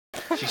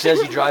She says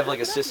you drive like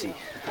a sissy.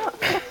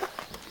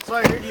 So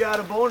I heard you had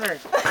a boner.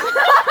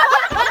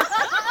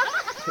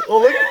 Oh,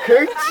 look at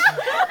Kurtz.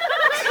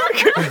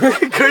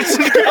 Kurtz is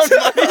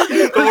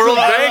The World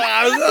Bank.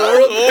 The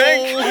World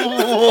Bank.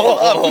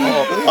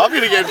 I'm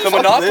gonna get The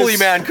Monopoly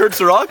man, Kurt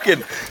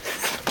Sorokin.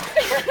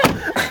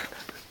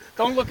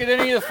 Don't look at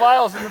any of the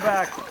files in the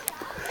back.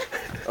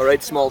 All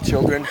right, small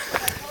children.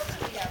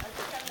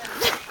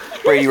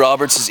 Brady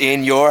Roberts is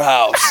in your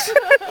house.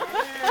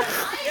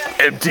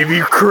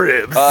 MTV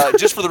Cribs.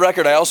 Just for the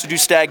record, I also do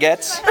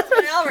stagettes.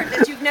 Albert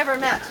that you've never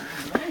met.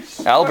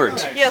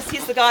 Albert. Yes,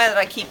 he's the guy that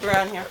I keep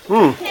around here.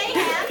 We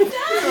kidnapped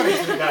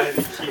some guys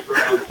for you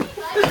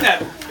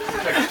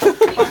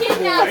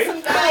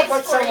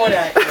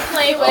to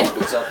play with.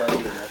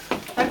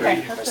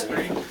 Okay.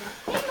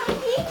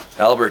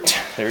 Albert,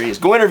 there he is.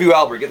 Go interview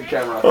Albert. Get the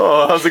camera up.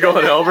 Oh, how's it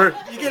going, Albert?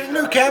 You get a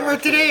new camera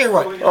today or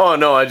what? Oh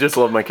no, I just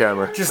love my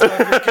camera. Just like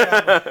your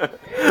camera.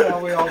 Yeah,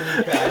 we all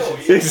need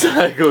passions.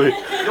 Exactly.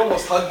 You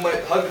almost hugged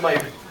my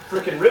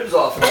freaking ribs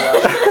off. Go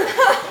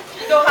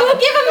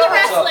give him the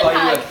wrestling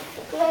hug.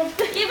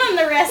 Give him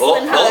the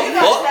wrestling hug.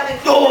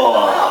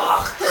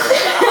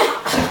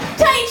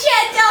 Tight,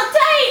 Chantel,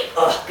 tight.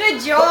 Good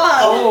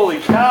job. Holy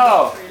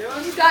cow.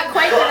 He's got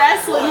quite the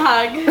wrestling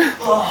hug.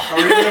 Are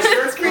we gonna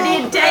start? It's pretty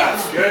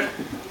intense. Good.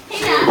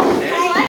 Hey now.